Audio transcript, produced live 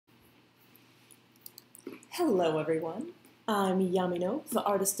Hello everyone, I'm Yamino, the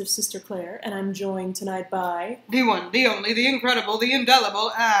artist of Sister Claire, and I'm joined tonight by... The one, the only, the incredible, the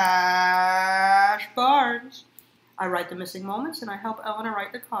indelible Ash Barnes. I write the missing moments and I help Eleanor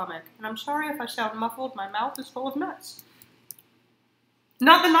write the comic. And I'm sorry if I sound muffled, my mouth is full of nuts.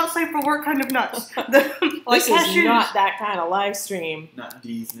 Not the not safe for work kind of nuts. Like this cashews. is not that kind of live stream. Not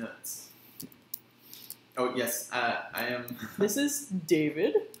these nuts. Oh, yes, I am... This is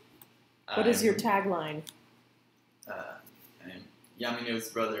David. What is your tagline? I'm Yamino's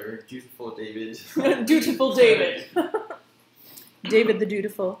brother, Dutiful David. Dutiful David. David the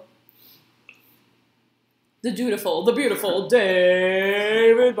Dutiful. The Dutiful, the beautiful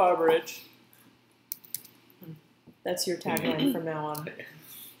David Barberich. That's your tagline from now on.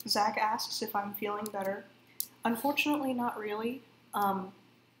 Zach asks if I'm feeling better. Unfortunately, not really. I'll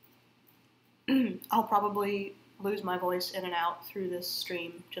probably lose my voice in and out through this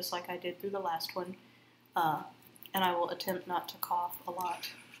stream, just like I did through the last one. And I will attempt not to cough a lot.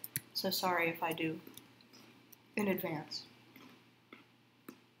 So sorry if I do in advance.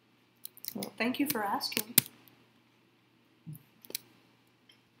 Well, thank you for asking.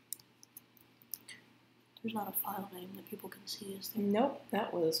 There's not a file name that people can see, is there? Nope,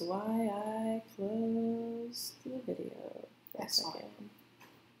 that was why I closed the video. Excellent.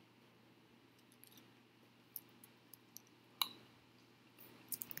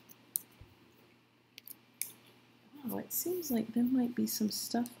 Wow, it seems like there might be some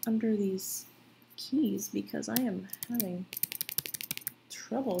stuff under these keys because I am having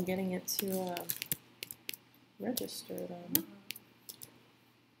trouble getting it to register them.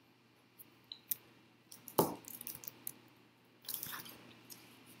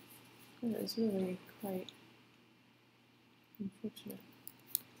 That is really quite unfortunate.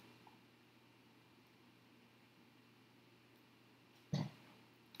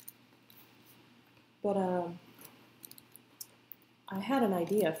 But I had an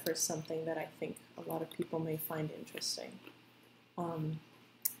idea for something that I think a lot of people may find interesting.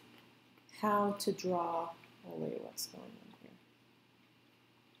 How to draw. Oh wait, what's going on here?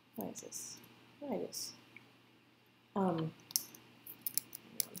 Why is this? Why this?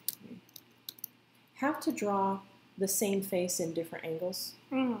 How to draw the same face in different angles.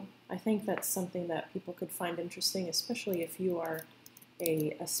 I think that's something that people could find interesting, especially if you are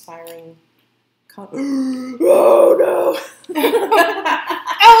a aspiring oh no! Eleanor!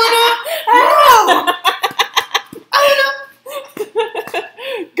 No!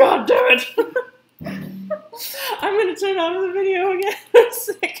 God damn it! I'm gonna turn off the video again in a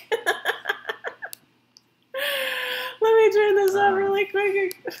second. Let me turn this off really quick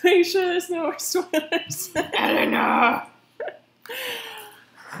and make sure there's no more spoilers. Eleanor!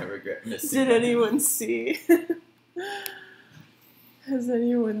 I regret missing Did that. anyone see? Has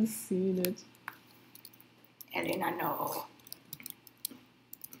anyone seen it? Eleanor, no.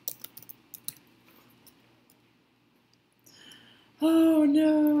 Oh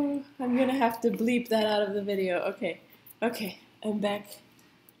no! I'm gonna have to bleep that out of the video. Okay, I'm back.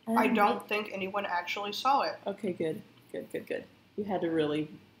 I don't think anyone actually saw it. Okay, good. You had to really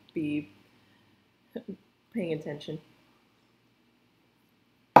be paying attention.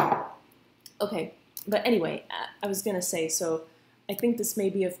 Okay, but anyway, I was gonna say, so I think this may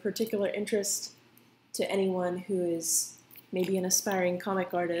be of particular interest to anyone who is maybe an aspiring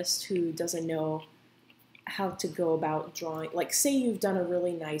comic artist who doesn't know how to go about drawing. Like, say you've done a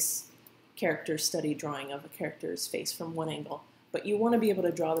really nice character study drawing of a character's face from one angle, but you want to be able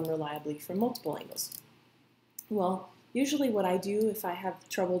to draw them reliably from multiple angles. Well, usually what I do if I have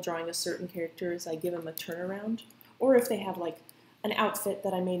trouble drawing a certain character is I give them a turnaround, or if they have like an outfit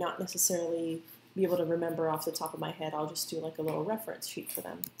that I may not necessarily be able to remember off the top of my head, I'll just do like a little reference sheet for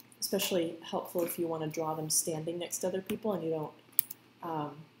them. Especially helpful if you want to draw them standing next to other people and you don't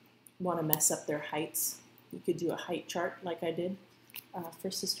want to mess up their heights. You could do a height chart like I did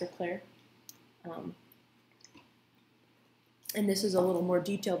for Sister Claire. And this is a little more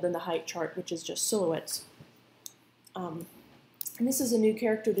detailed than the height chart, which is just silhouettes. And this is a new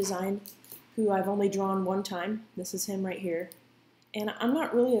character design who I've only drawn one time. This is him right here. And I'm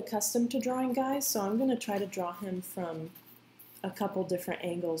not really accustomed to drawing guys, so I'm going to try to draw him from a couple different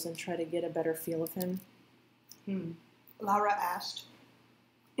angles and try to get a better feel of him. Laura asked,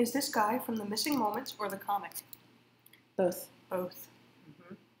 is this guy from the Missing Moments or the comic? Both. Both.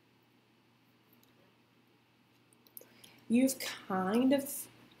 You've kind of...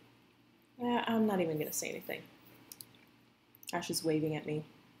 I'm not even going to say anything. Ash is waving at me.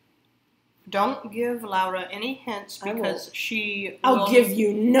 Don't give Laura any hints because she I'll give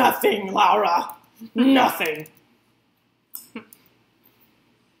you nothing, Laura. Nothing.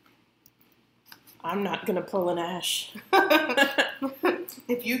 I'm not gonna pull an Ash.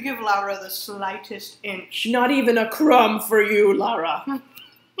 If you give Laura the slightest inch. Not even a crumb for you, Lara.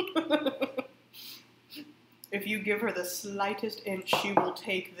 If you give her the slightest inch, she will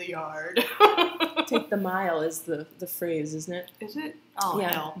take the yard. Take the mile is the phrase, isn't it? Is it? Oh,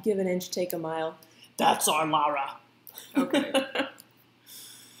 yeah, hell. Give an inch, take a mile. That's our Lara. Okay.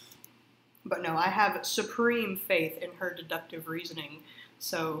 But no, I have supreme faith in her deductive reasoning,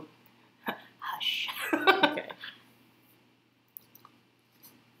 so hush. Okay.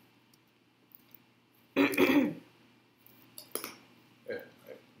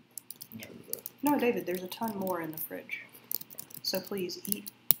 No, David, there's a ton more in the fridge. So please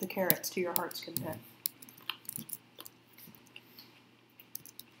eat the carrots to your heart's content.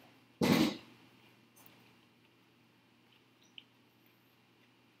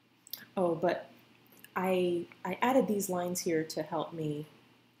 Oh, but I added these lines here to help me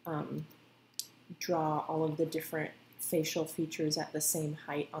draw all of the different facial features at the same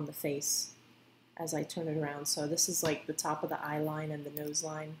height on the face as I turn it around. So this is like the top of the eye line and the nose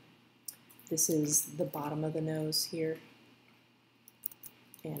line. This is the bottom of the nose here.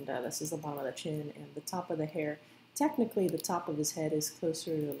 And this is the bottom of the chin and the top of the hair. Technically, the top of his head is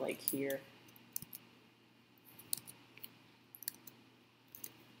closer to like here.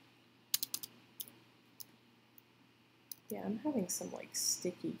 Yeah, I'm having some like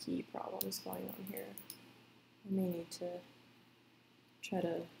sticky key problems going on here. I may need to try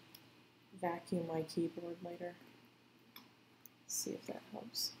to vacuum my keyboard later. See if that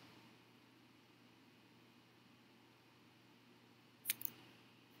helps.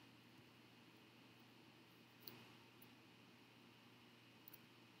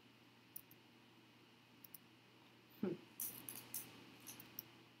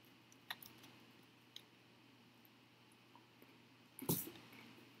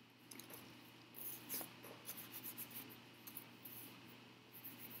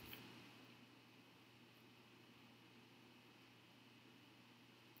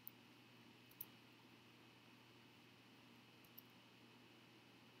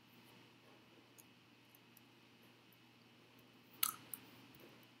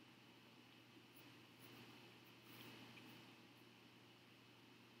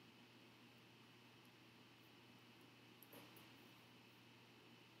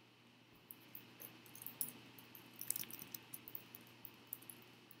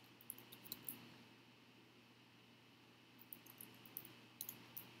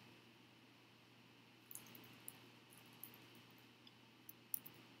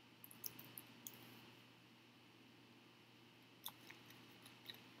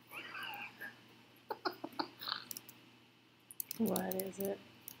 What is it?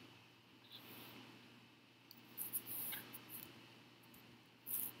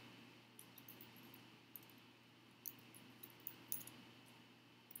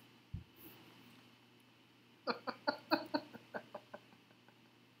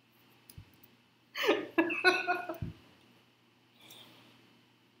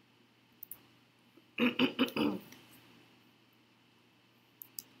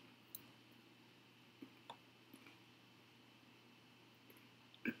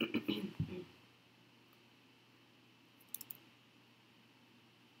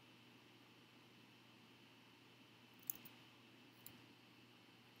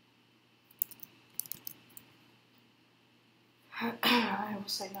 I will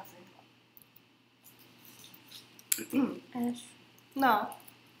say nothing. Ash. No.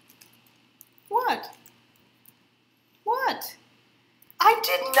 What? What? I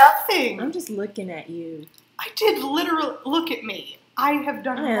did nothing. I'm just looking at you. I did literally look at me. I have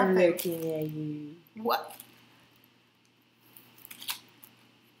done I am nothing. looking at you. What?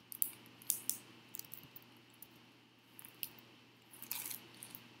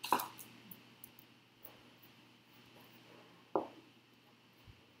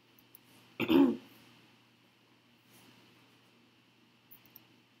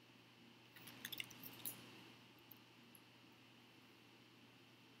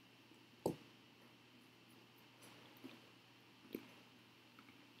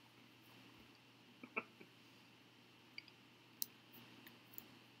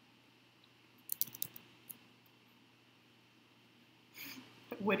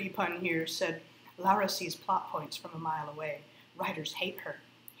 Witty pun here said, Laura sees plot points from a mile away. Writers hate her.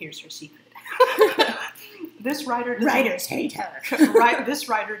 Here's her secret. This writer Writers hate her. This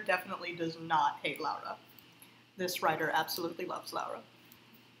writer definitely does not hate Laura. This writer absolutely loves Laura.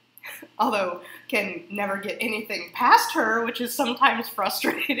 Although can never get anything past her, which is sometimes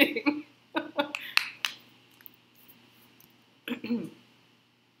frustrating.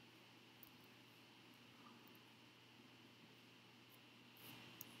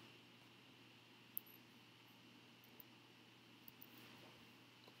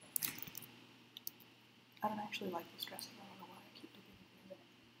 don't actually like this dressing. I don't know why I keep dipping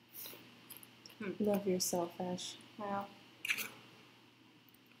into it. Love yourself, Ash. Yeah.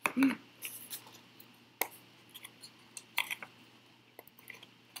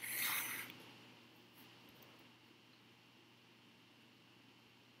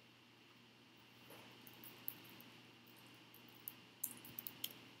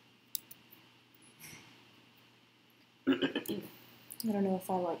 I don't know if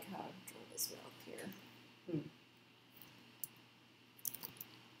I like how I drew his mouth here.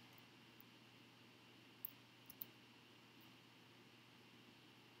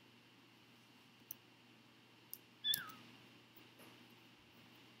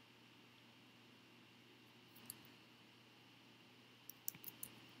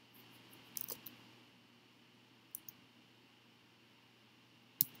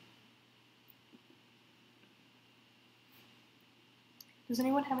 Does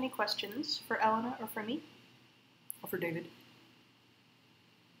anyone have any questions for Elena or for me? Or for David?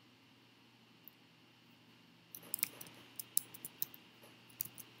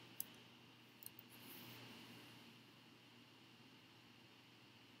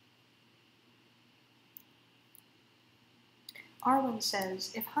 Arwen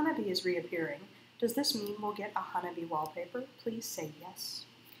says, if Hanabi is reappearing, does this mean we'll get a Hanabi wallpaper? Please say yes.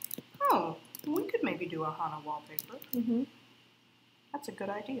 Oh, we could maybe do a Hana wallpaper. Mm-hmm. That's a good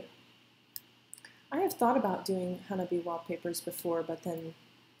idea. I have thought about doing Hanabi wallpapers before, but then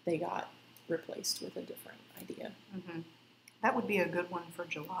they got replaced with a different idea. Mm-hmm. That would be a good one for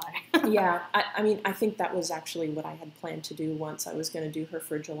July. Yeah, I mean, I think that was actually what I had planned to do once. I was going to do her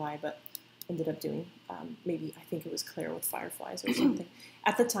for July, but ended up doing maybe, I think it was Claire with Fireflies or something.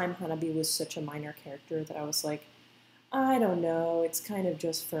 At the time, Hanabi was such a minor character that I was like, I don't know, it's kind of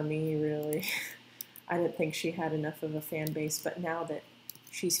just for me, really. I didn't think she had enough of a fan base, but now that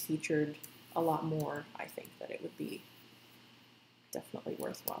she's featured a lot more, I think that it would be definitely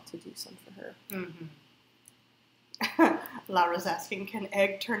worthwhile to do some for her. Mm-hmm. Laura's asking, can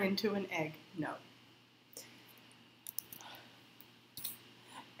egg turn into an egg? No.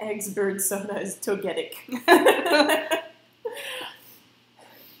 Eggs, bird soda is togetic.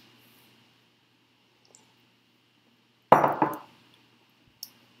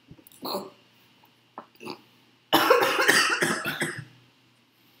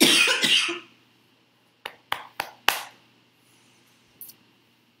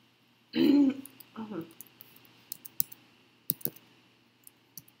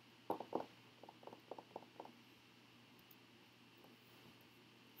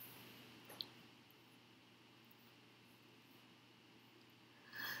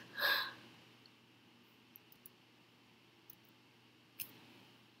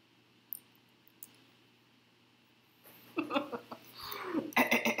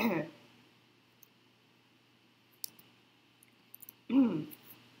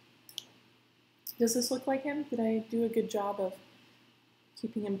 Does this look like him? Did I do a good job of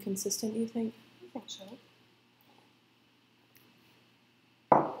keeping him consistent, you think? I think so.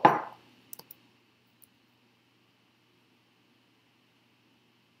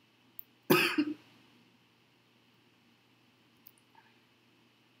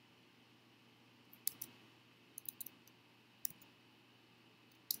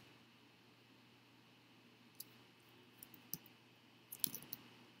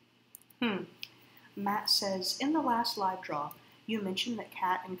 Matt says, in the last live draw, you mentioned that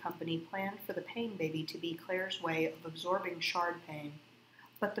Cat and company planned for the pain baby to be Claire's way of absorbing shard pain,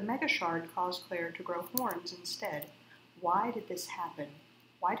 but the mega shard caused Claire to grow horns instead. Why did this happen?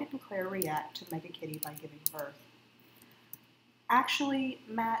 Why didn't Claire react to Mega Kitty by giving birth? Actually,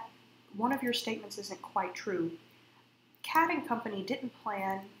 Matt, one of your statements isn't quite true. Cat and company didn't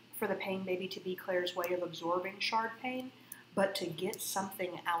plan for the pain baby to be Claire's way of absorbing shard pain, but to get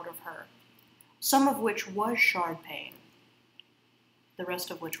something out of her. Some of which was shard pain. The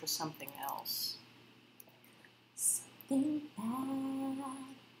rest of which was something else. Something bad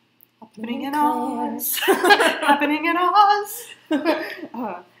happening in Oz. Happening in Oz.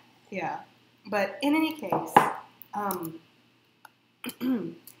 Yeah. But in any case,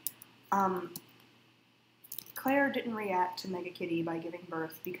 Claire didn't react to Mega Kitty by giving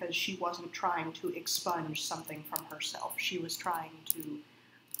birth because she wasn't trying to expunge something from herself. She was trying to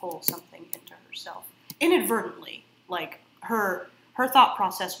pull something into herself. Inadvertently. Like, her thought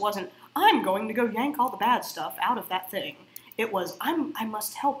process wasn't, I'm going to go yank all the bad stuff out of that thing. It was, I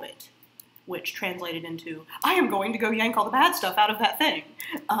must help it. Which translated into, I am going to go yank all the bad stuff out of that thing.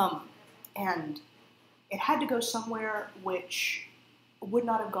 And it had to go somewhere which would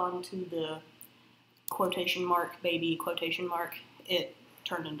not have gone to the quotation mark, baby, quotation mark. It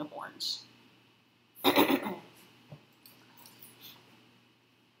turned into horns.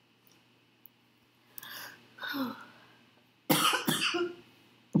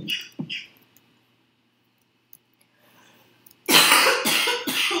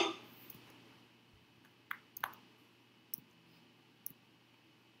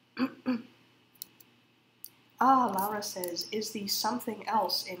 Laura says, is the something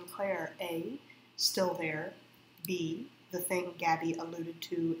else in Claire A, still there, B, the thing Gabby alluded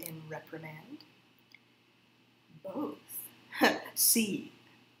to in reprimand? Both. C,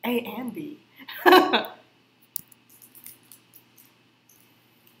 A and B.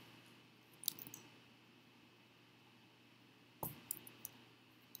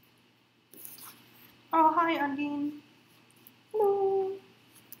 Oh, hi, Undine. Hello.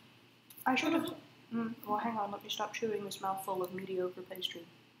 I should have... well, hang on. Let me stop chewing this mouthful of mediocre pastry.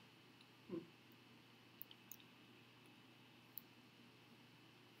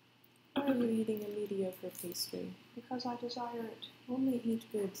 Why are you eating a mediocre pastry? Because I desire it. Only eat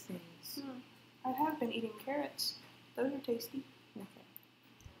good things. I have been eating carrots. Those are tasty.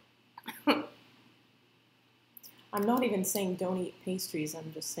 Okay. I'm not even saying don't eat pastries.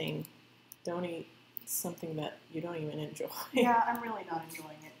 I'm just saying don't eat something that you don't even enjoy. Yeah, I'm really not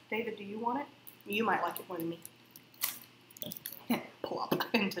enjoying it. David, do you want it? You might like it more than me. Plop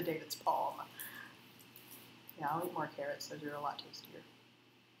into David's palm. Yeah, I'll eat more carrots. Those are a lot tastier.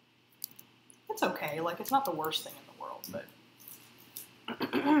 It's okay. Like, it's not the worst thing in the world, but...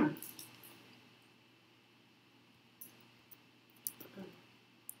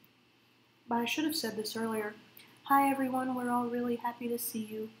 But I should have said this earlier. Hi, everyone. We're all really happy to see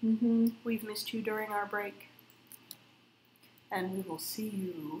you. Mm-hmm. We've missed you during our break. And we will see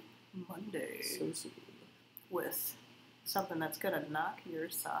you Monday So soon. with something that's going to knock your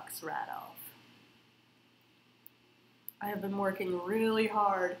socks right off. I have been working really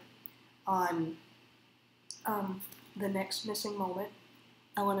hard on the next missing moment.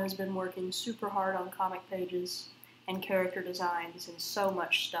 Elena's been working super hard on comic pages and character designs and so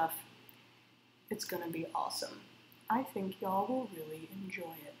much stuff. It's going to be awesome. I think y'all will really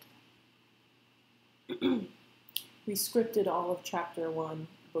enjoy it. We scripted all of Chapter 1,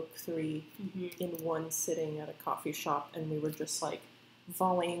 Book 3, in one sitting at a coffee shop, and we were just like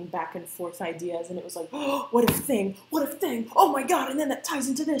volleying back and forth ideas, and it was like, oh, what if thing, oh my god, and then that ties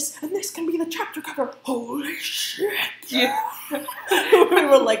into this, and this can be the chapter cover, holy shit. Yeah. We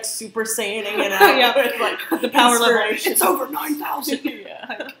were like super saiyaning it out Yeah. with like The power level. inspiration. It's over 9,000.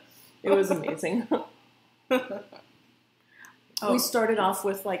 Yeah. It was amazing. We started off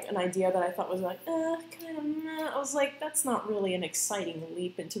with like an idea that I thought was like, kind of meh. I was like, that's not really an exciting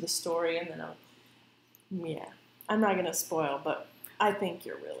leap into the story, and then I'm not gonna spoil, but I think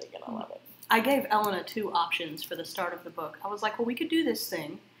you're really gonna love it. I gave Elena 2 options for the start of the book. I was like, well, we could do this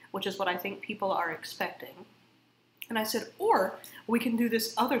thing, which is what I think people are expecting. And I said, or we can do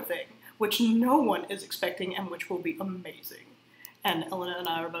this other thing, which no one is expecting and which will be amazing. And Elena and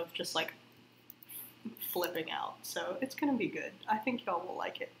I are both just like flipping out. So it's going to be good. I think y'all will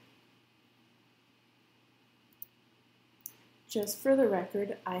like it. Just for the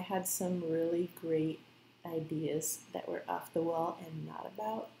record, I had some really great ideas that were off the wall and not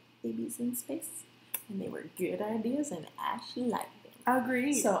about babies in space. And they were good ideas, and I actually liked them.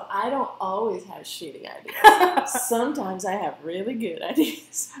 Agreed. So I don't always have shitty ideas. Sometimes I have really good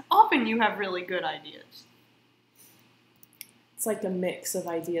ideas. Often you have really good ideas. It's like a mix of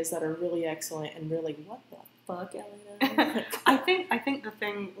ideas that are really excellent and really, what the fuck, Elena? I think the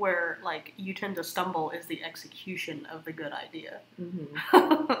thing where like you tend to stumble is the execution of the good idea.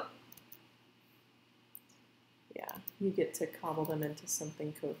 Mm-hmm. Yeah, you get to cobble them into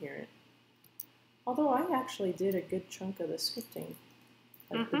something coherent. Although I actually did a good chunk of the scripting,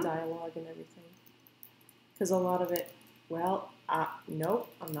 like the dialogue and everything. Because a lot of it, well,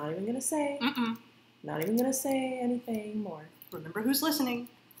 nope, I'm not even going to say. Not even going to say anything more. Remember who's listening.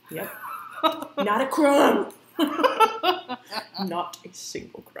 Yep. Not a crumb! Not a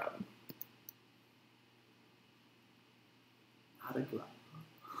single crumb. Not a glove.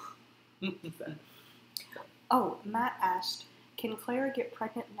 Oh, Matt asked, can Claire get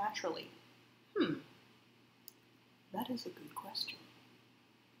pregnant naturally? That is a good question.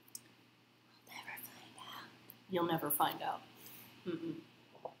 You'll never find out.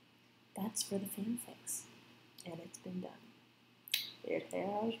 That's for the fanfics. And it's been done. It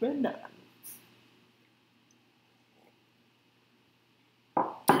has been done.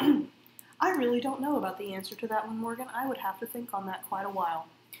 I really don't know about the answer to that one, Morgan. I would have to think on that quite a while.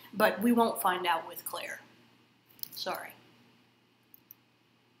 But we won't find out with Claire. Sorry.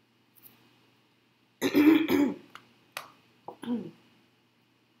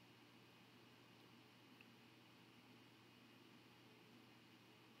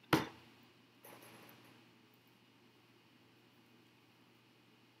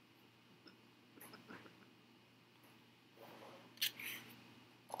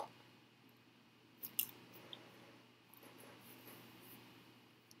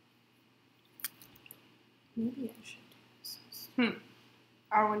 Maybe I should do this.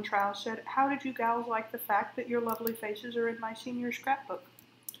 Arwen Trow said, "How did you gals like the fact that your lovely faces are in my senior scrapbook?"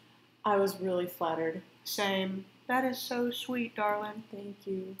 I was really flattered. Same. That is so sweet, darling. Thank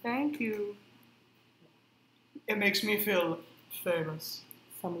you. Thank you. It makes me feel famous.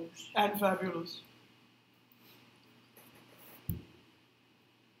 Famous. And fabulous.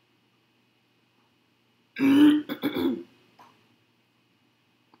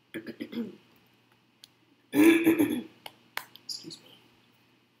 Excuse me.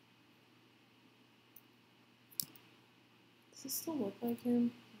 Does this still look like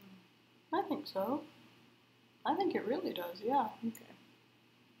him? I think so. I think it really does, yeah. Okay.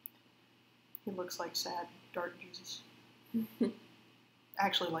 He looks like sad, dark Jesus.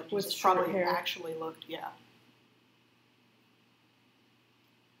 Actually, like With Jesus short probably hair. actually looked, yeah.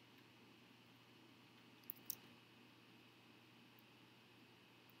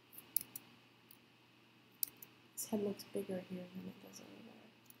 His head looks bigger here than it does over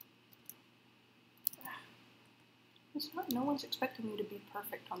there. It's not, no one's expecting you to be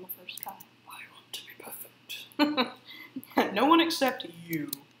perfect on the first try. I want to be perfect. No one except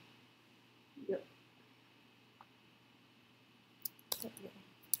you. Yep. Okay.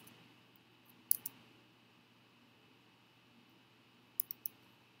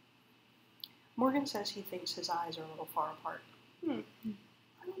 Morgan says he thinks his eyes are a little far apart. I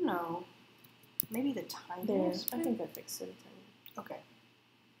don't know. Maybe the There. tiniest I bit? think I fixed it a tiny. Okay.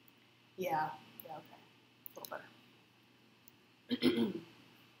 Yeah, okay. A little better.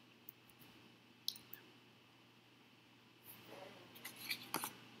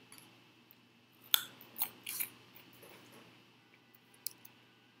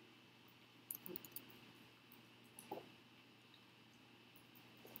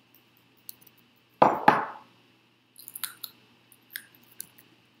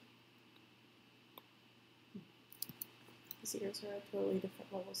 His ears are at totally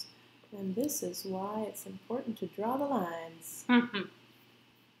different levels. And this is why it's important to draw the lines.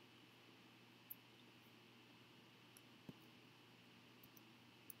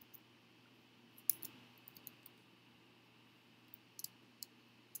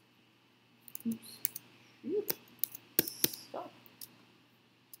 Oops. Shoot. Stop.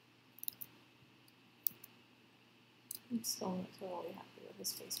 I'm still not totally happy with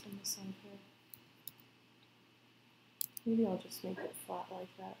his face from the side here. Maybe I'll just make it flat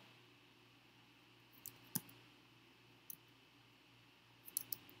like that.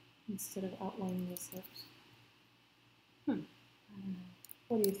 Instead of outlining his lips. I don't know.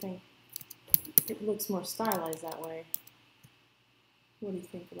 What do you think? It looks more stylized that way. What do you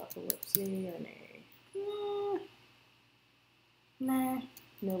think about the lips? Yay or nay? Nah.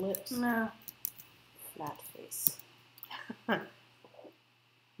 No lips? No. Flat face.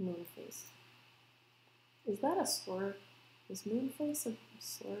 Moon face. Is that a slur? Is moon face a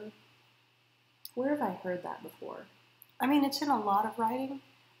slur? Where have I heard that before? I mean, it's in a lot of writing,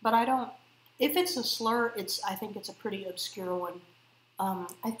 but I don't. If it's a slur, I think it's a pretty obscure one.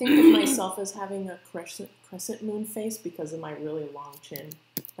 I think of myself as having a crescent moon face because of my really long chin.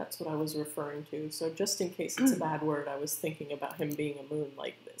 That's what I was referring to. So just in case it's a bad word, I was thinking about him being a moon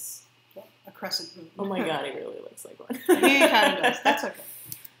like this. Yeah, a crescent moon. Oh my god, he really looks like one. He kind of does. That's okay.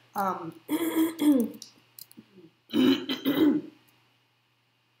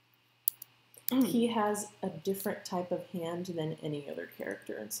 He has a different type of hand than any other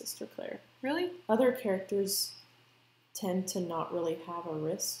character in Sister Claire. Really? Other characters tend to not really have a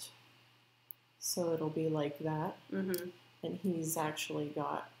wrist, so it'll be like that. Mm-hmm. And he's actually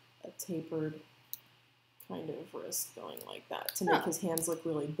got a tapered kind of wrist going like that to make his hands look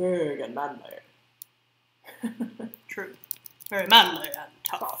really big and manly. True. Very manly and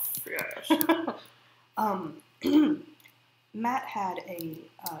tough. Yes. Matt had a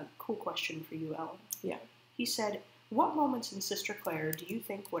cool question for you, Ellen. Yeah. He said, what moments in Sister Claire do you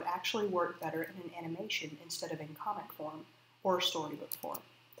think would actually work better in an animation instead of in comic form or storybook form?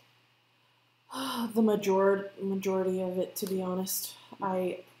 The majority of it, to be honest.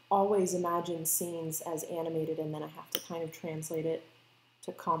 I always imagine scenes as animated and then I have to kind of translate it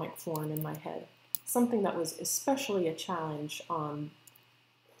to comic form in my head. Something that was especially a challenge on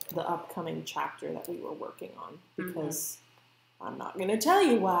the upcoming chapter that we were working on because I'm not going to tell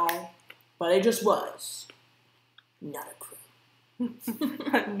you why, but it just was. Not a crumb.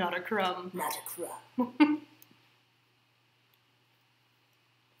 Not a crumb. Not a crumb.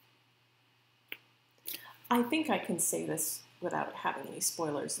 I think I can say this without having any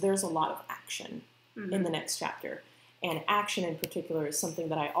spoilers. There's a lot of action in the next chapter. And action in particular is something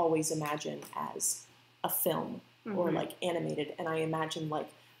that I always imagine as a film or like animated. And I imagine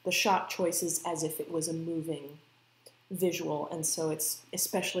like the shot choices as if it was a moving visual, and so it's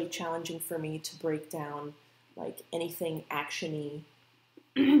especially challenging for me to break down like anything actiony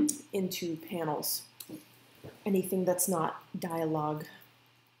into panels, anything that's not dialogue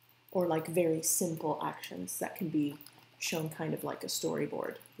or like very simple actions that can be shown kind of like a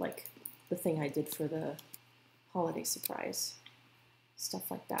storyboard, like the thing I did for the holiday surprise, stuff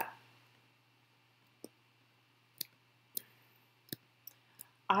like that.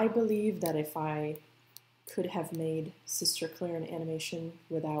 I believe that if I could have made Sister Claire an animation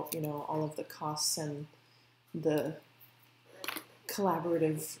without, you know, all of the costs and the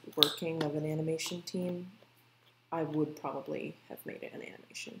collaborative working of an animation team, I would probably have made it an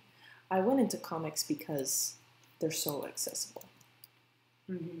animation. I went into comics because they're so accessible.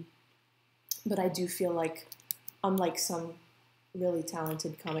 Mm-hmm. But I do feel like, unlike some really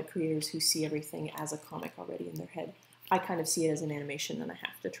talented comic creators who see everything as a comic already in their head, I kind of see it as an animation and I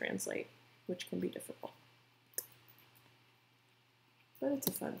have to translate, which can be difficult. But it's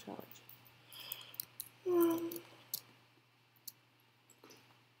a fun challenge.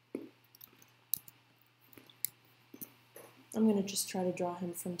 I'm going to just try to draw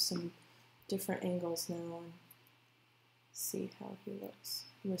him from some different angles now and see how he looks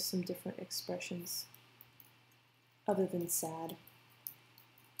with some different expressions other than sad.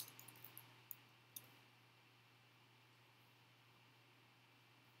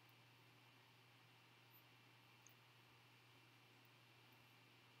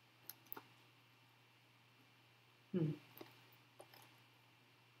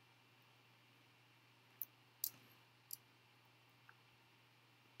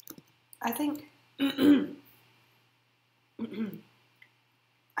 I think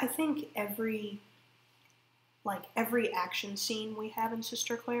I think every action scene we have in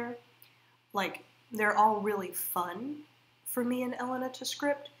Sister Claire, like they're all really fun for me and Elena to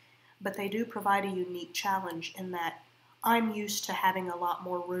script, but they do provide a unique challenge in that I'm used to having a lot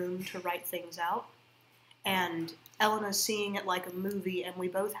more room to write things out, and Elena's seeing it like a movie, and we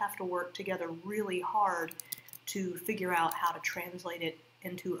both have to work together really hard to figure out how to translate it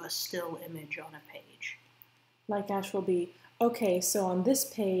into a still image on a page. Like Ash will be, okay, so on this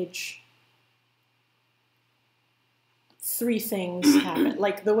page, 3 things happen.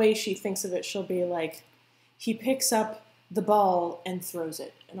 Like the way she thinks of it, she'll be like, he picks up the ball and throws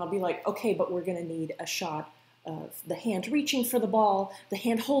it. And I'll be like, okay, but we're gonna need a shot of the hand reaching for the ball, the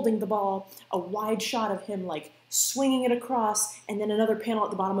hand holding the ball, a wide shot of him like swinging it across, and then another panel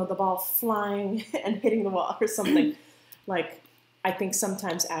at the bottom of the ball flying and hitting the wall or something. Like, I think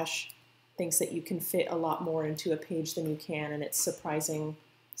sometimes Ash thinks that you can fit a lot more into a page than you can, and it's surprising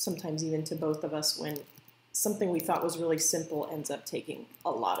sometimes even to both of us when something we thought was really simple ends up taking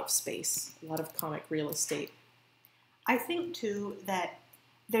a lot of space, a lot of comic real estate. I think, too, that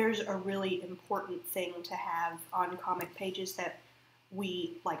there's a really important thing to have on comic pages that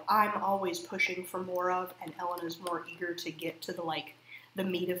I'm always pushing for more of, and Elena's more eager to get to the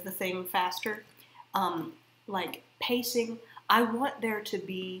meat of the thing faster. Pacing, I want there to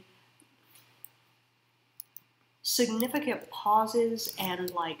be significant pauses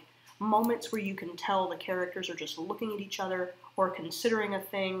and moments where you can tell the characters are just looking at each other or considering a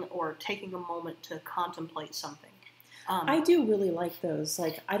thing or taking a moment to contemplate something. I do really like those.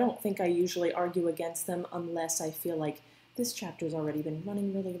 I don't think I usually argue against them unless I feel like this chapter's already been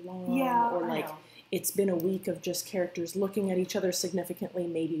running really long, or it's been a week of just characters looking at each other significantly.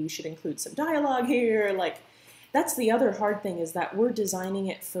 Maybe we should include some dialogue here. That's the other hard thing, is that we're designing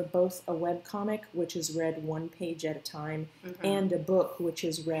it for both a webcomic, which is read 1 page at a time, and a book, which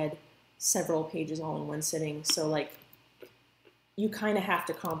is read several pages all in one sitting. So, you kind of have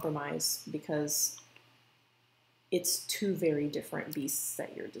to compromise because it's 2 very different beasts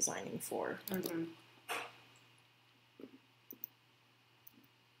that you're designing for.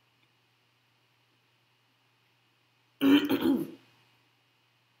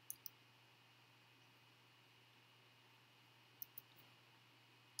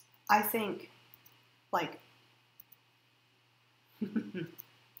 I think,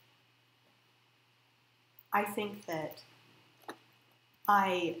 I think that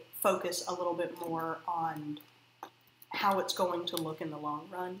I focus a little bit more on how it's going to look in the long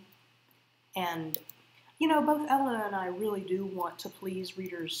run. And, both Elena and I really do want to please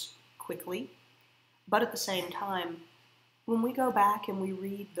readers quickly, but at the same time, when we go back and we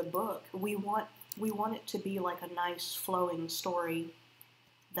read the book, we want it to be like a nice flowing story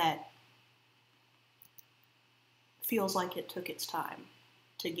that feels like it took its time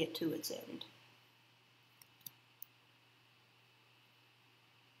to get to its end.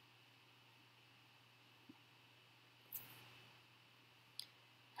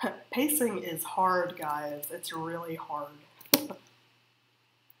 Pacing is hard, guys. It's really hard.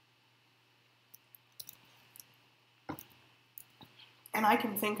 And I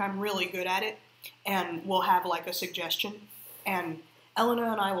can think I'm really good at it, and we'll have like a suggestion, and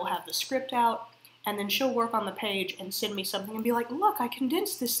Elena and I will have the script out, and then she'll work on the page and send me something and be like, look, I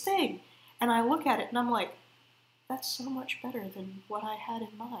condensed this thing. And I look at it and I'm like, that's so much better than what I had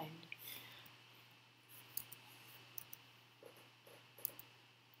in mind.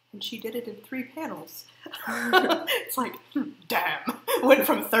 And she did it in 3 panels. It's like, damn, went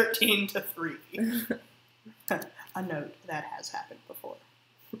from 13 to 3. A note, that has happened before.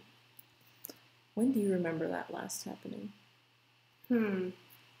 When do you remember that last happening?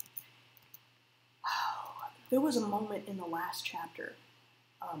 There was a moment in the last chapter.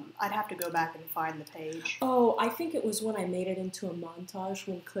 I'd have to go back and find the page. Oh, I think it was when I made it into a montage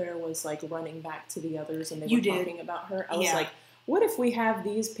when Claire was like running back to the others and they were talking about her. I was like, what if we have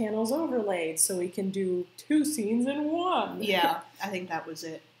these panels overlaid so we can do 2 scenes in 1? Yeah, I think that was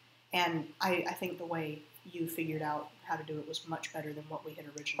it. And I think the way you figured out how to do it was much better than what we had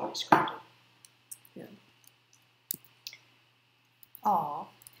originally scripted. Yeah. Aw.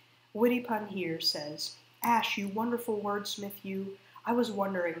 Witty Pun here says, Ash, you wonderful wordsmith, you. I was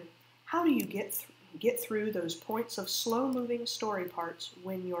wondering, how do you get through those points of slow-moving story parts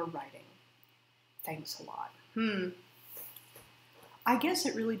when you're writing? Thanks a lot. I guess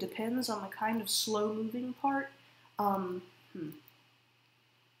it really depends on the kind of slow-moving part. I'm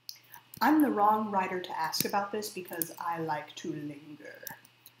the wrong writer to ask about this because I like to linger.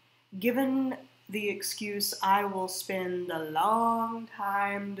 Given the excuse, I will spend a long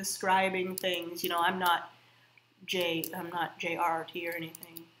time describing things. You know, I'm not JRRT or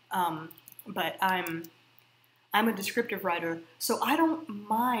anything, but I'm a descriptive writer, so I don't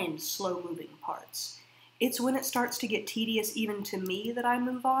mind slow-moving parts. It's when it starts to get tedious even to me that I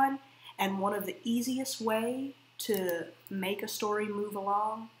move on, and one of the easiest way to make a story move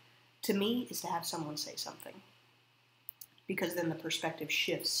along, to me, is to have someone say something. Because then the perspective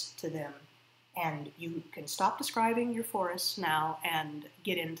shifts to them, and you can stop describing your forest now and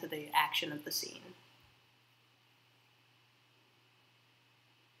get into the action of the scene.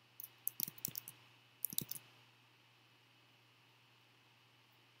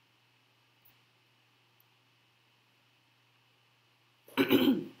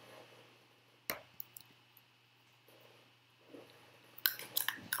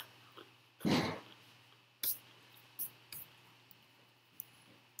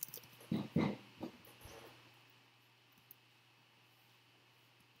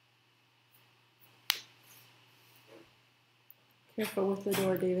 Careful with the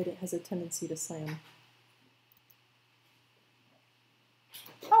door, David. It has a tendency to slam.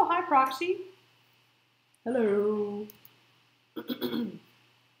 Oh, hi, Proxy. Hello.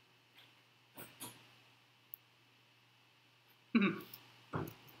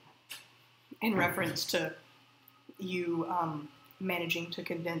 In reference to you managing to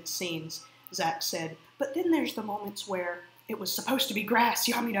condense scenes, Zach said, but then there's the moments where it was supposed to be grass,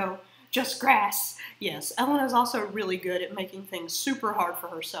 Yamino, just grass. Yes, Elena's also really good at making things super hard for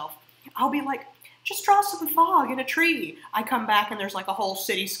herself. I'll be like, just draw some fog in a tree. I come back and there's like a whole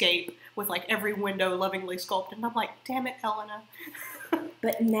cityscape with like every window lovingly sculpted, and I'm like, damn it, Elena.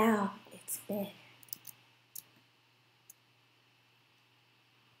 But now it's there.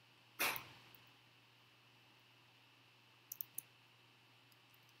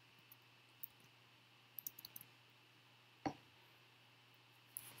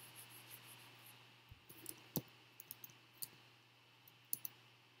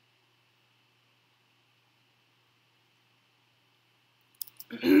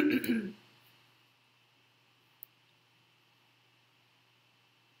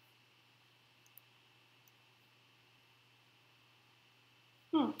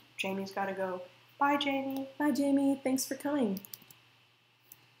 Jamie's gotta go. Bye, Jamie. Bye, Jamie. Thanks for coming.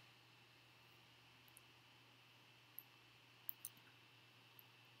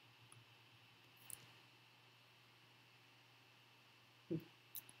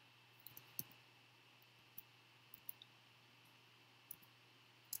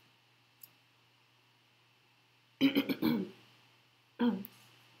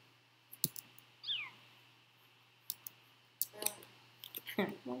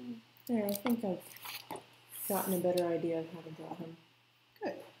 There, I think I've gotten a better idea of how to draw him.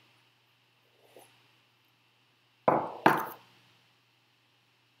 Good.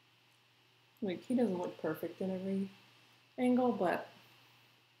 Like, he doesn't look perfect in every angle, but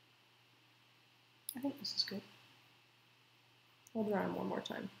I think this is good. I'll draw him one more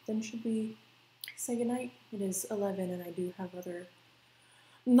time. Then should we say goodnight? It is 11 and I do have other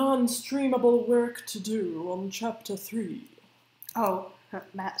non-streamable work to do on Chapter 3. Oh,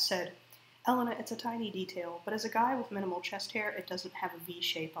 Matt said, Elena, it's a tiny detail, but as a guy with minimal chest hair, it doesn't have a V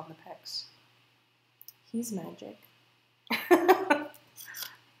shape on the pecs. He's magic.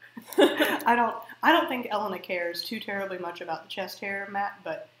 I don't think Elena cares too terribly much about the chest hair, Matt,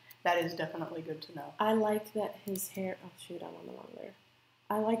 but that is definitely good to know. I like that his hair... Oh, shoot, I'm on the wrong layer.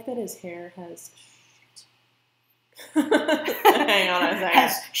 I like that his hair has... Hang on a second.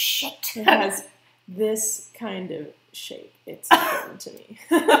 Has shit. It has this kind of shape. It's important to me.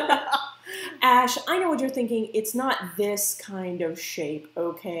 Ash, I know what you're thinking. It's not this kind of shape,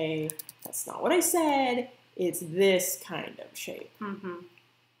 okay? That's not what I said. It's this kind of shape. Mm-hmm.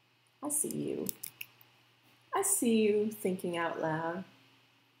 I see you. I see you thinking out loud.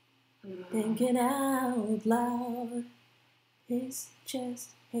 Mm-hmm. Thinking out loud. His chest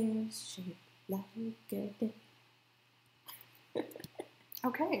hair's shaped like a dick.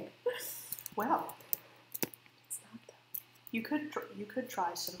 Okay. Well, It's not though. you could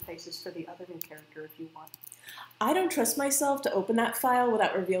try some faces for the other new character if you want. I don't trust myself to open that file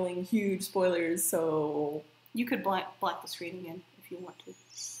without revealing huge spoilers, so... You could black the screen again if you want to.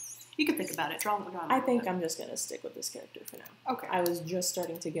 You can think about it. Draw I think I'm just going to stick with this character for now. Okay. I was just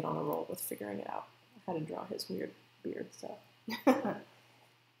starting to get on a roll with figuring it out. How to draw his weird beard, so...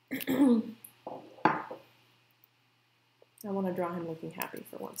 I want to draw him looking happy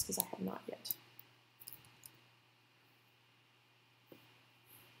for once, because I have not yet.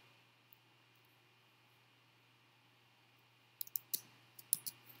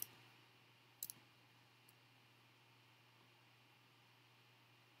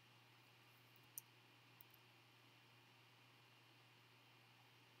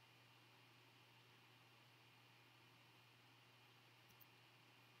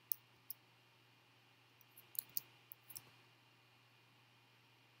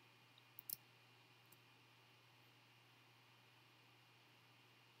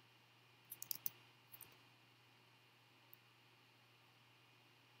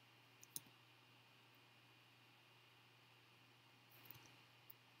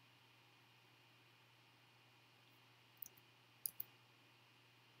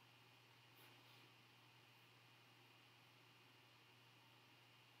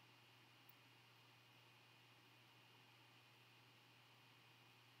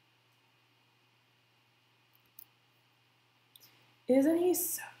 Isn't he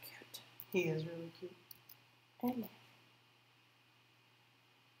so cute? He is really cute.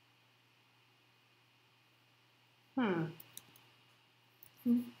 And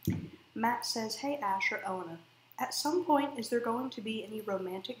Matt says, hey Ash or Elena, at some point is there going to be any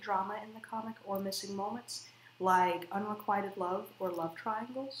romantic drama in the comic or missing moments, like unrequited love or love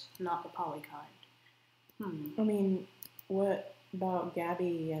triangles? Not the poly kind. I mean, what about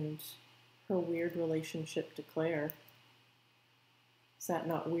Gabby and her weird relationship to Claire? Is that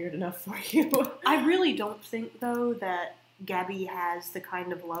not weird enough for you? I really don't think, though, that Gabby has the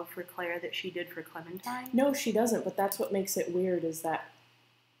kind of love for Claire that she did for Clementine. No, she doesn't, but that's what makes it weird, is that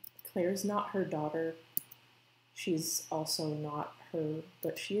Claire's not her daughter. She's also not her,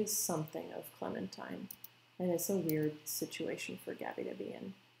 but she is something of Clementine. And it's a weird situation for Gabby to be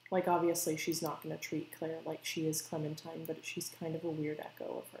in. Like, obviously, she's not going to treat Claire like she is Clementine, but she's kind of a weird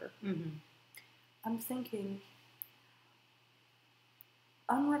echo of her. Mm-hmm. I'm thinking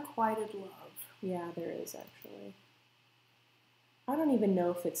unrequited love. Yeah, there is, actually. I don't even know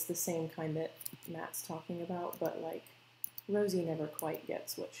if it's the same kind that Matt's talking about, but, like, Rosie never quite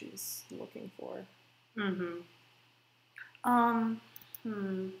gets what she's looking for. Mm-hmm. I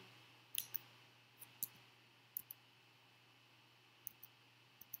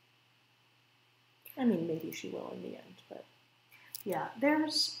mean, maybe she will in the end, but... Yeah,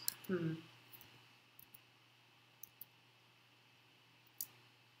 there's...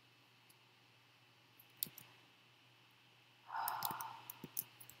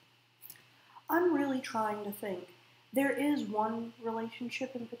 I'm really trying to think. There is one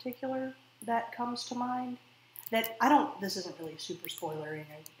relationship in particular that comes to mind that this isn't really super spoilery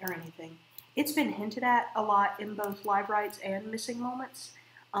or anything. It's been hinted at a lot in both live rights and missing moments.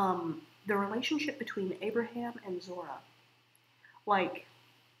 The relationship between Abraham and Zora. Like,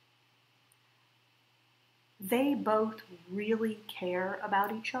 they both really care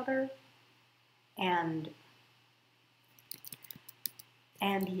about each other, and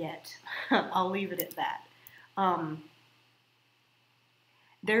yet, I'll leave it at that.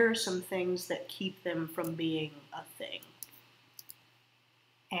 There are some things that keep them from being a thing.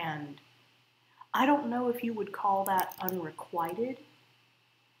 And I don't know if you would call that unrequited,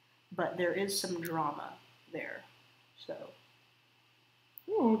 but there is some drama there. So.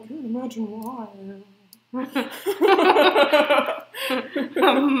 can't imagine why.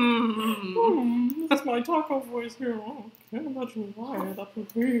 That's my taco voice here. Oh, can't imagine why that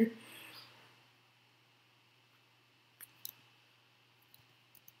would be.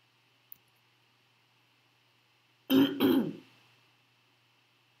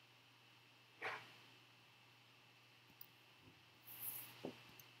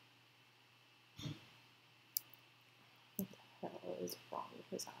 What the hell is wrong with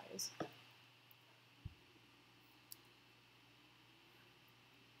his eyes?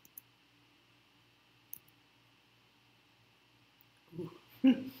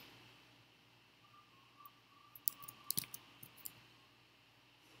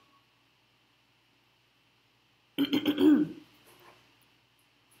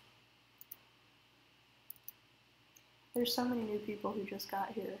 There's so many new people who just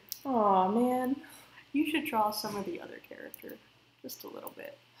got here. Aw, man. You should draw some of the other character, just a little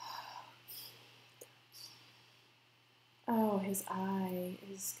bit. Oh, his eye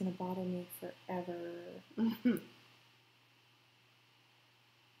is gonna bother me forever.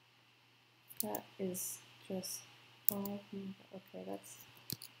 That is just, oh, okay, that's,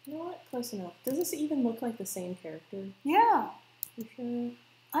 you know what, close enough. Does this even look like the same character? Yeah, You sure?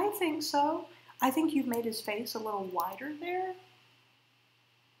 I think so. I think you've made his face a little wider there.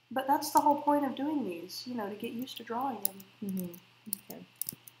 But that's the whole point of doing these, you know, to get used to drawing him. Mm-hmm. Okay.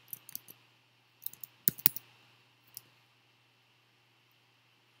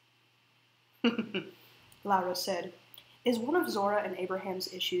 Laura said, is one of Zora and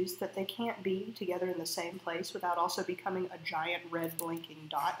Abraham's issues that they can't be together in the same place without also becoming a giant red blinking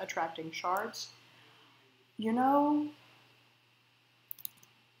dot attracting shards? You know,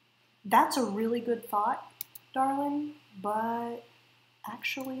 that's a really good thought, darling, but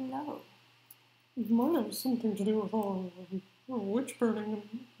actually no. It might have something to do with witch burning.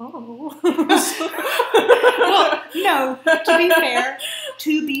 Oh. Well, no,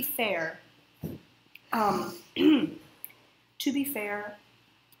 to be fair,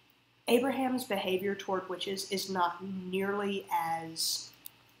 Abraham's behavior toward witches is not nearly as,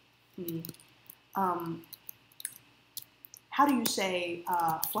 how do you say,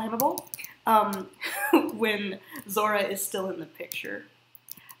 flammable, when Zora is still in the picture.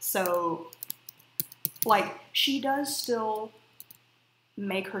 So, like, she does still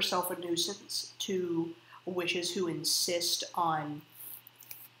make herself a nuisance to witches who insist on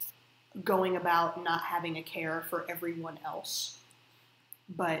going about not having a care for everyone else.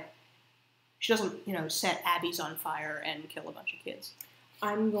 But she doesn't, you know, set abbeys on fire and kill a bunch of kids.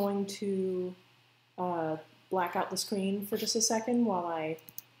 I'm going to black out the screen for just a second while I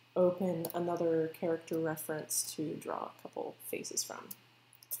open another character reference to draw a couple faces from.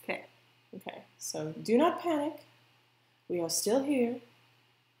 Okay. Okay, so do not panic. We are still here.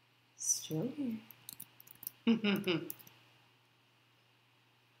 Still here.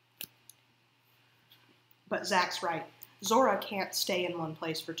 But Zach's right. Zora can't stay in one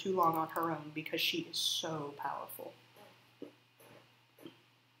place for too long on her own because she is so powerful.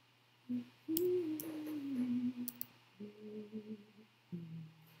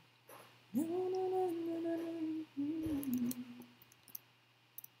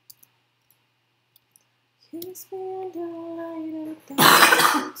 Kiss me under the light of the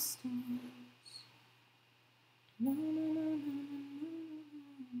stars. No, no, no, no, no,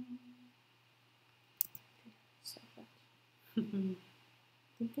 no.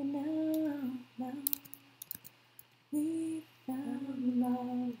 Thinking now, we found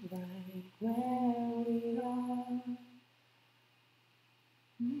love right where we are.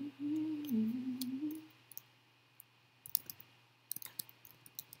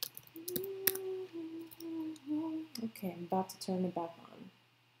 Okay, I'm about to turn it back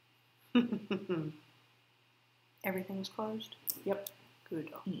on. Everything's closed? Yep. Good.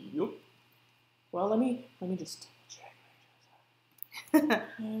 Yep. Well, let me just check.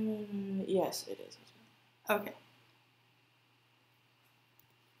 Yes, it is. Okay.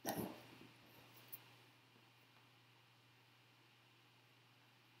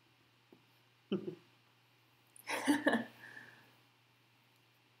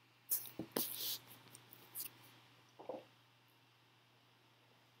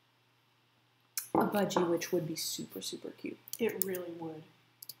 A budgie, which would be super, super cute. It really would.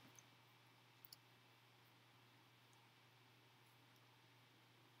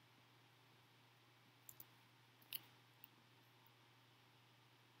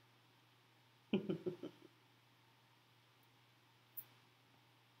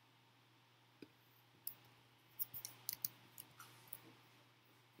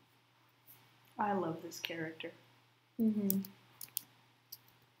 I love this character. Mm-hmm.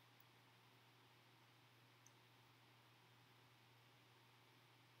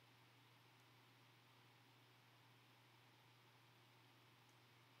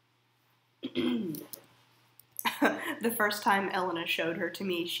 The first time Elena showed her to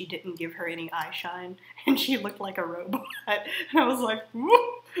me, she didn't give her any eye shine, and she looked like a robot. And I was like,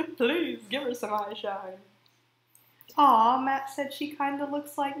 please give her some eye shine. Aw, Matt said she kind of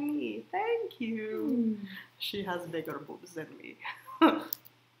looks like me. Thank you. She has bigger boobs than me.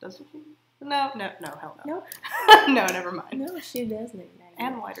 Doesn't she? No, hell no. Nope. No, never mind. No, she doesn't.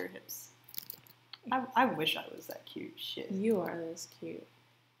 And wider hips. I wish I was that cute. Shit. You are this cute.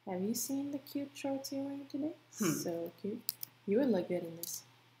 Have you seen the cute shorts you're wearing today? So cute. You would look good in this.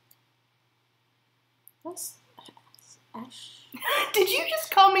 What's Ash? Did you just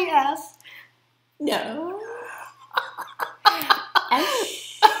call me ass? No.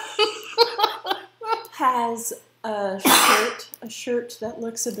 Ash has a shirt that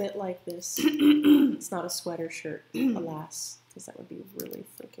looks a bit like this. It's not a sweater shirt, alas, because that would be really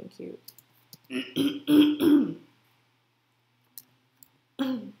freaking cute.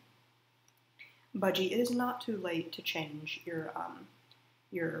 Budgie, it is not too late to change your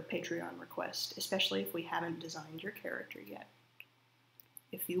Patreon request, especially if we haven't designed your character yet.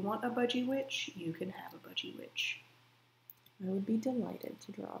 If you want a Budgie Witch, you can have a Budgie Witch. I would be delighted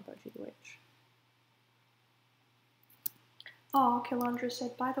to draw a Budgie Witch. Aw, Kilandra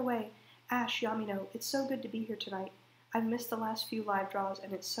said, by the way, Ash, Yamino, it's so good to be here tonight. I've missed the last few live draws,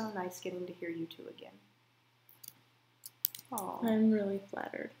 and it's so nice getting to hear you two again. Aw. I'm really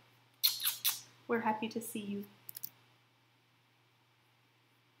flattered. We're happy to see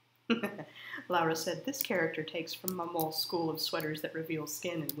you. Laura said, this character takes from Mummel's school of sweaters that reveal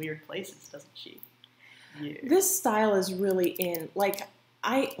skin in weird places, doesn't she? Yeah. This style is really in. Like,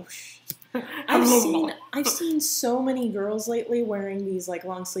 I've seen so many girls lately wearing these like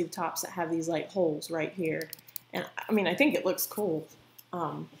long sleeve tops that have these like holes right here, and I mean I think it looks cool,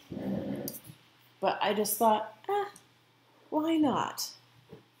 but I just thought, why not?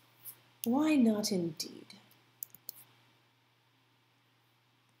 Why not indeed?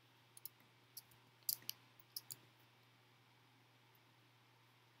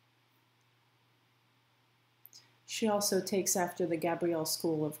 She also takes after the Gabrielle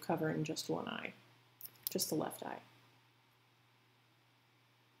school of covering just one eye, just the left eye.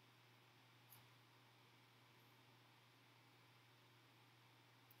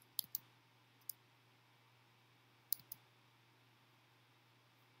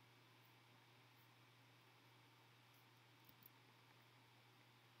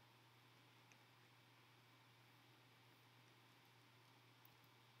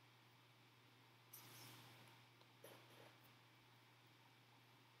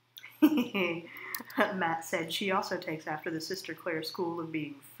 Matt said she also takes after the Sister Claire school of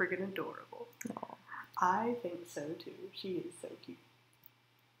being friggin' adorable. Aww. I think so too. She is so cute.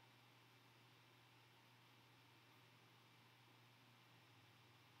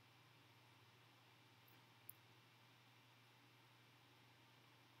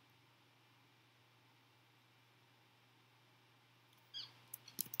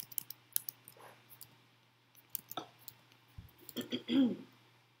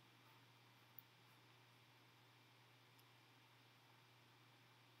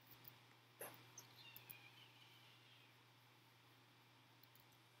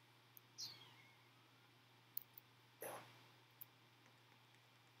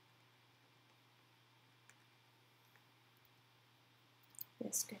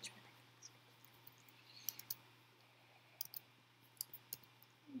 Yes, scratch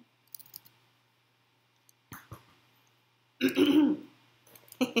my neck.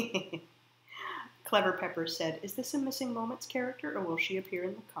 Clever Pepper said, is this a Missing Moments character or will she appear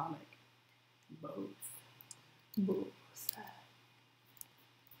in the comic? Both. Both.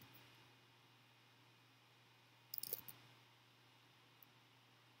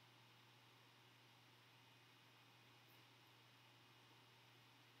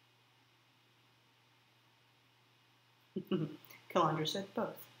 Calandra said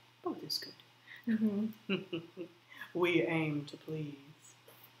both. Both is good. Mm-hmm. We aim to please.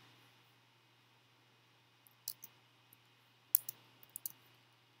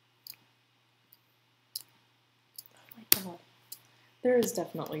 Oh my god. There is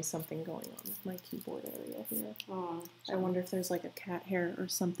definitely something going on with my keyboard area here. Oh, I wonder if there's like a cat hair or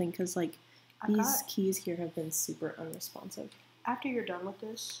something, because like these keys here have been super unresponsive. After you're done with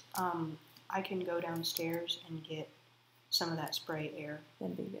this, I can go downstairs and get some of that spray air.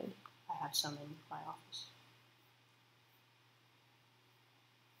 That'd be good. I have some in my office.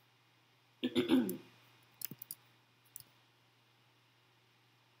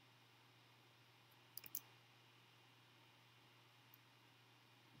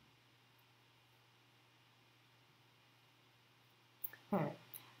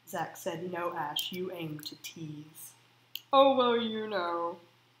 Zach said, no, Ash, you aim to tease. Oh, well, you know.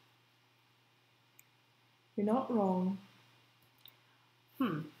 You're not wrong.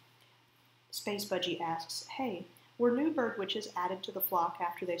 Space Budgie asks, hey, were new bird witches added to the flock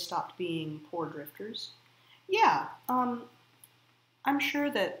after they stopped being poor drifters? Yeah, I'm sure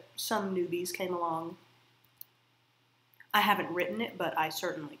that some newbies came along. I haven't written it, but I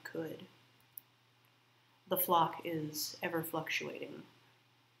certainly could. The flock is ever fluctuating.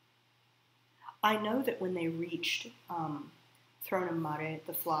 I know that when they reached Throne of Mare,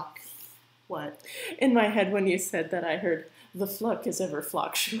 the flock, what? In my head, when you said that, I heard, the flock is ever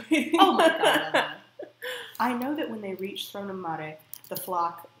fluctuating. Oh my god. I know that when they reached Throne of Mare, the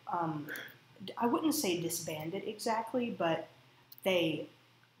flock, I wouldn't say disbanded exactly, but they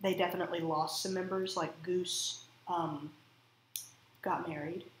definitely lost some members, like Goose got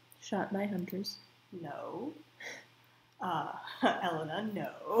married. Shot by hunters. No. Elena,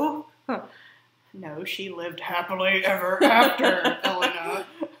 no. No, she lived happily ever after, Elena.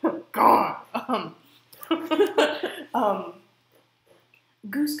 God.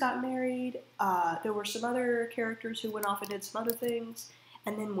 Goose got married. There were some other characters who went off and did some other things.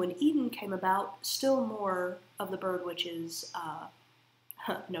 And then when Eden came about, still more of the bird witches,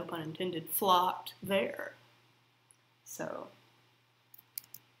 no pun intended, flocked there. So...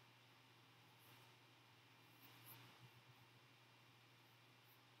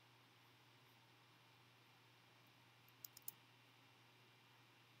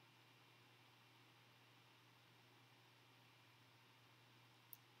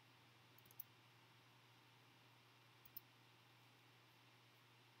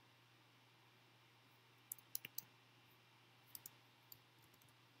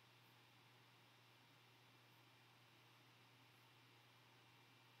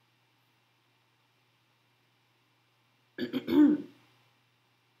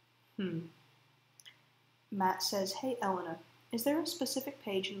 Matt says, hey, Elena, is there a specific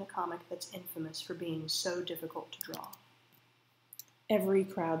page in the comic that's infamous for being so difficult to draw? Every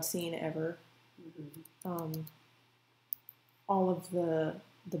crowd scene ever. All of the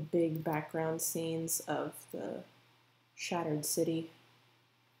big background scenes of the shattered city.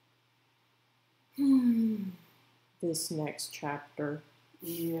 This next chapter.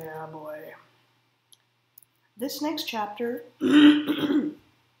 Yeah, boy. This next chapter,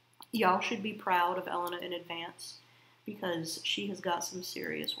 y'all should be proud of Elena in advance because she has got some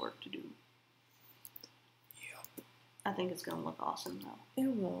serious work to do. Yep. I think it's going to look awesome, though.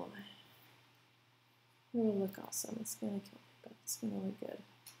 It will. It will look awesome. It's going to kill me, but it's going to look good.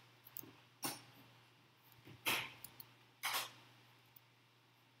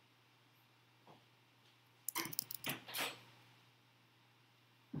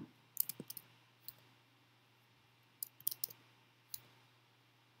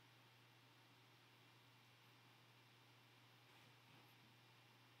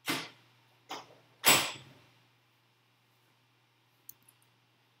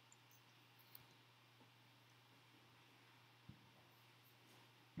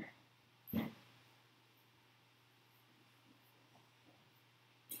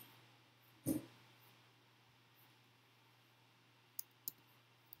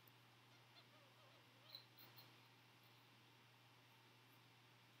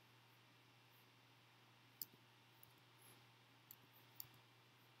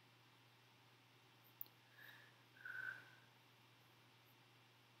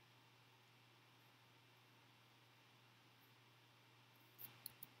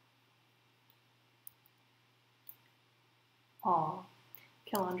 Aw.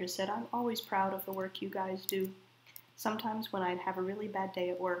 Killandra said, I'm always proud of the work you guys do. Sometimes when I'd have a really bad day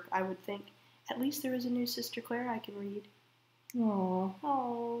at work, I would think, at least there is a new Sister Claire I can read. Aww.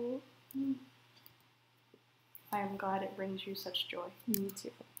 Oh. I am glad it brings you such joy. Me too.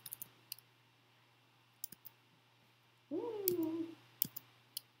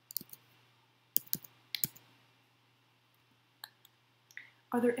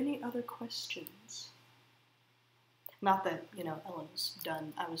 Are there any other questions? Not that, Ellen's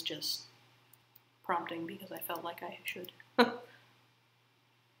done. I was just prompting because I felt like I should.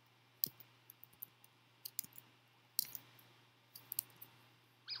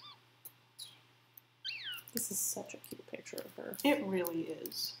 This is such a cute picture of her. It really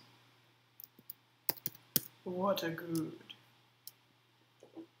is. What a good.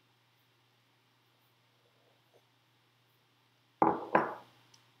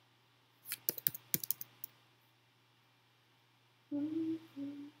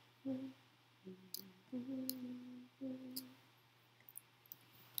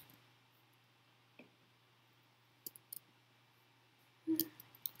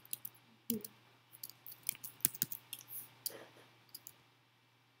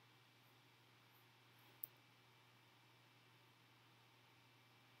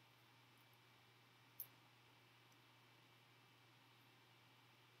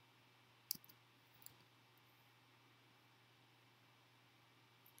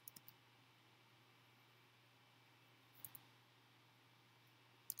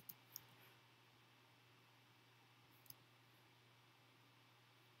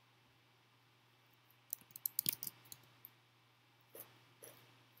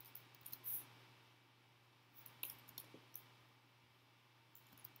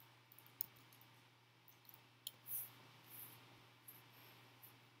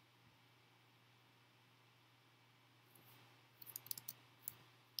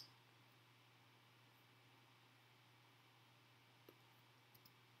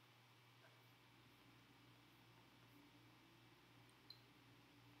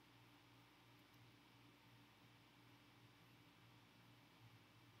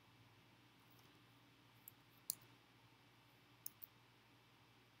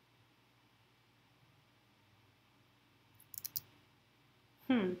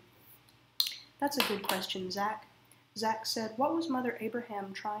 That's a good question, Zach. Zach said, what was Mother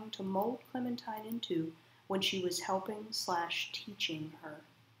Abraham trying to mold Clementine into when she was helping/teaching her?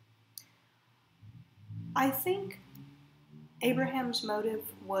 I think Abraham's motive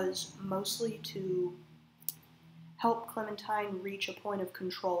was mostly to help Clementine reach a point of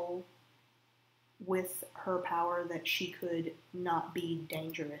control with her power that she could not be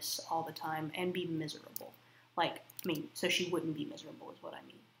dangerous all the time and be miserable. So she wouldn't be miserable is what I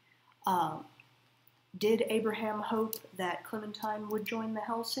mean. Did Abraham hope that Clementine would join the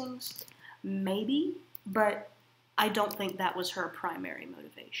Helsings? Maybe, but I don't think that was her primary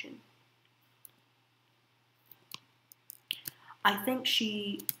motivation. I think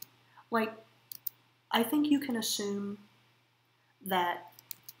I think you can assume that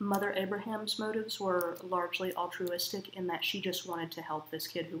Mother Abraham's motives were largely altruistic in that she just wanted to help this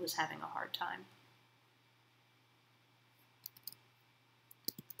kid who was having a hard time.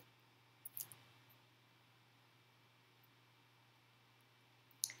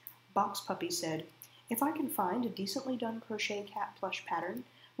 Box Puppy said, if I can find a decently done crochet cat plush pattern,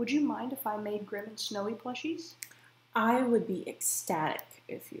 would you mind if I made Grim and Snowy plushies? I would be ecstatic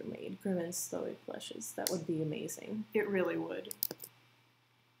if you made Grim and Snowy plushes. That would be amazing. It really would.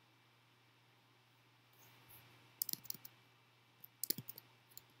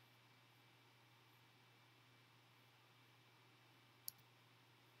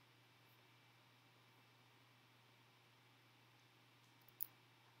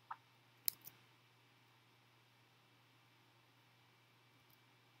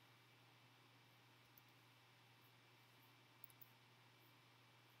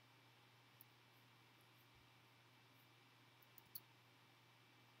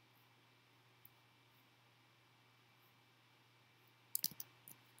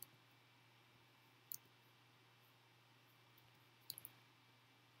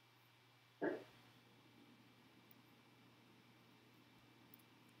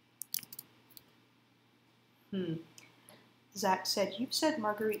 Zach said, you've said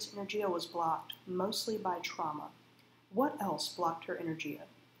Marguerite's Energia was blocked, mostly by trauma. What else blocked her Energia?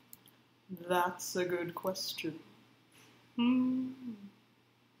 That's a good question.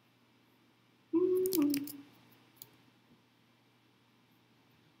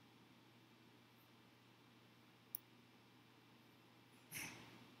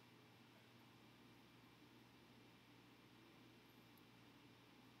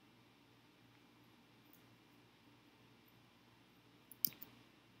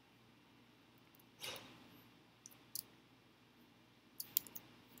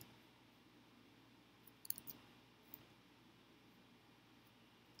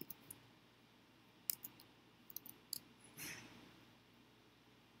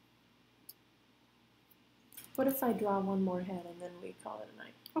 What if I draw one more head and then we call it a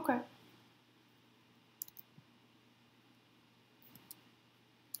night? Okay.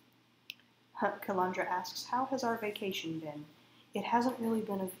 Kalandra asks, how has our vacation been? It hasn't really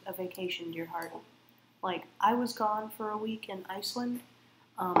been a vacation, dear heart. I was gone for a week in Iceland,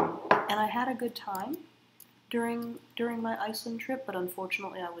 and I had a good time during my Iceland trip, but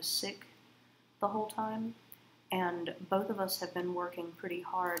unfortunately I was sick the whole time, and both of us have been working pretty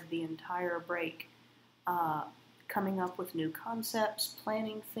hard the entire break, coming up with new concepts,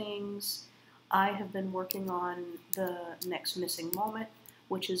 planning things. I have been working on the next missing moment,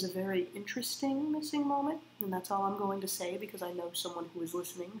 which is a very interesting missing moment, and that's all I'm going to say because I know someone who is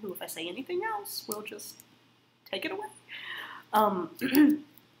listening who, if I say anything else, will just take it away.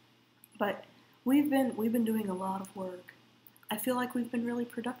 But we've been doing a lot of work. I feel like we've been really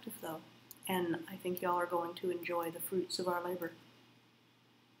productive though, and I think y'all are going to enjoy the fruits of our labor.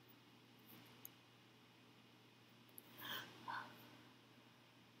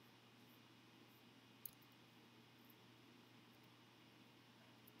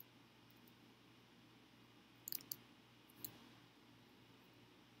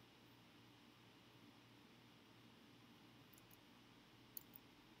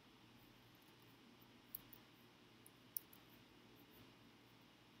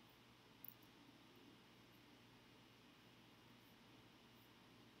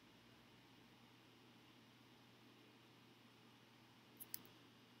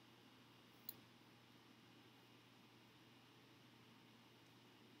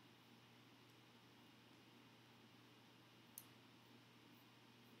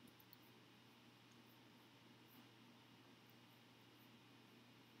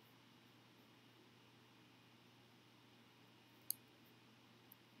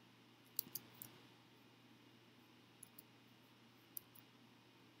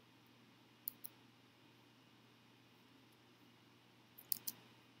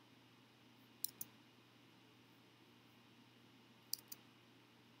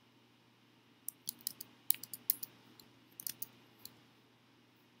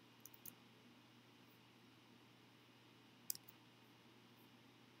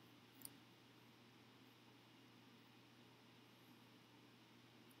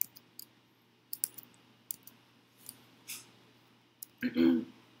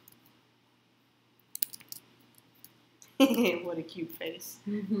 What a cute face.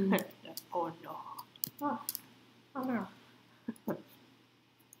 Mm-hmm. Oh no. Oh no.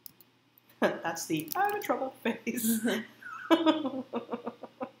 That's the out of trouble face.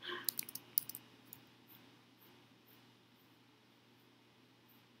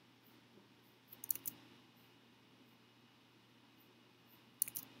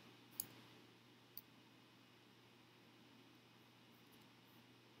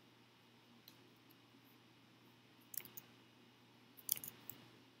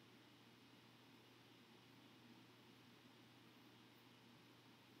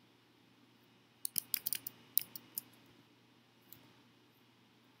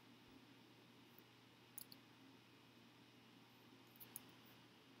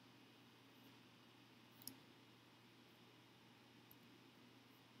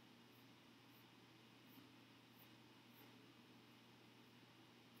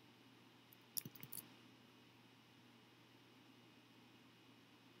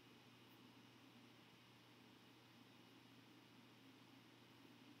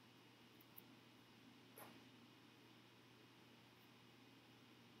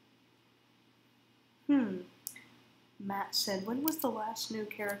 Matt said, when was the last new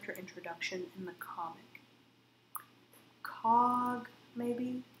character introduction in the comic? Cog,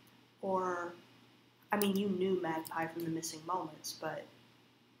 maybe? Or, I mean, you knew Magpie from the Missing Moments, but,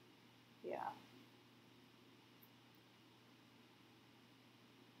 yeah.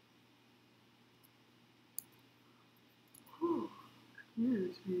 Whew.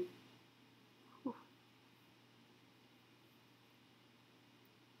 Excuse me. Whew.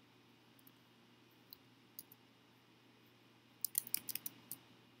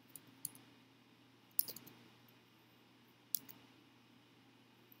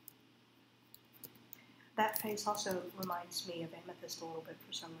 That face also reminds me of Amethyst a little bit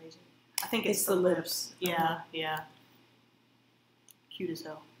for some reason. I think it's the lips. Yeah, yeah. Cute as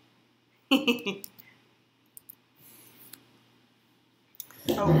hell. Oh,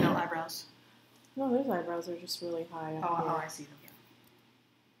 no eyebrows. No, those eyebrows are just really high up here. Oh, I see them,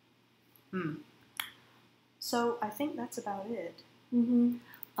 yeah. So, I think that's about it. Mm-hmm.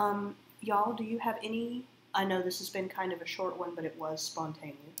 Y'all, do you have any... I know this has been kind of a short one, but it was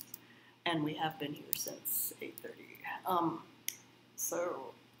spontaneous. And we have been here since 8:30.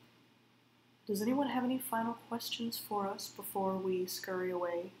 So, does anyone have any final questions for us before we scurry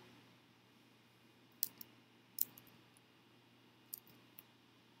away?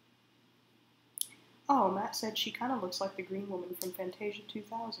 Oh, Matt said she kind of looks like the green woman from Fantasia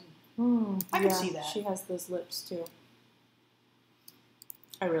 2000. I can see that. She has those lips, too.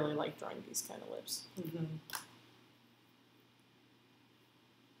 I really like drawing these kind of lips. Mm-hmm.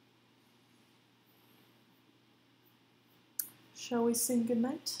 Shall we sing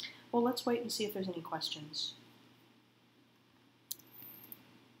goodnight? Well, let's wait and see if there's any questions.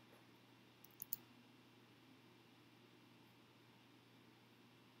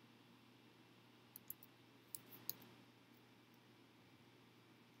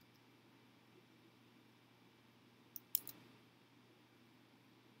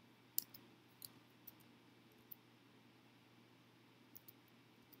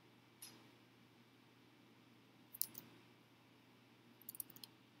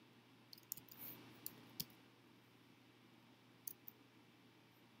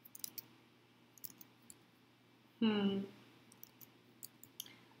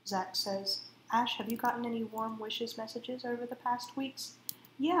 Zach says, Ash, have you gotten any warm wishes messages over the past weeks?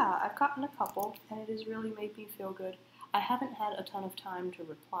 Yeah, I've gotten a couple, and it has really made me feel good. I haven't had a ton of time to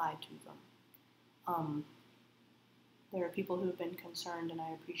reply to them. There are people who have been concerned, and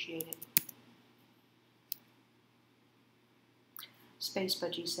I appreciate it. Space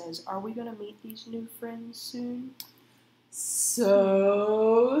Budgie says, are we going to meet these new friends soon?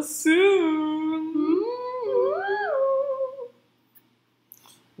 So soon.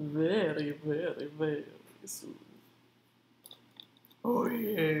 Very, very, very soon. Oh,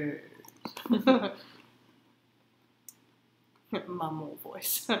 yeah. My mole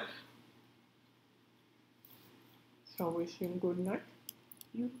voice. Shall we sing goodnight?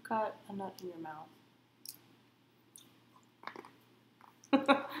 You've got a nut in your mouth.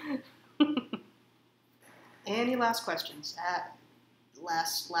 Any last questions?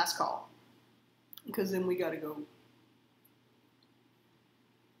 Last call. Because then we gotta go.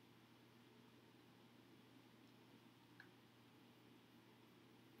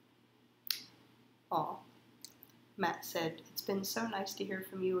 Aw. Matt said, it's been so nice to hear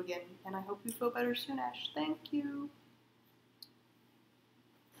from you again, and I hope you feel better soon, Ash. Thank you.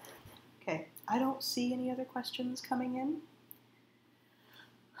 Okay, I don't see any other questions coming in.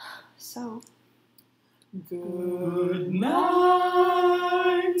 so. Good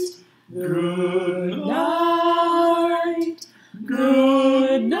night. Good night.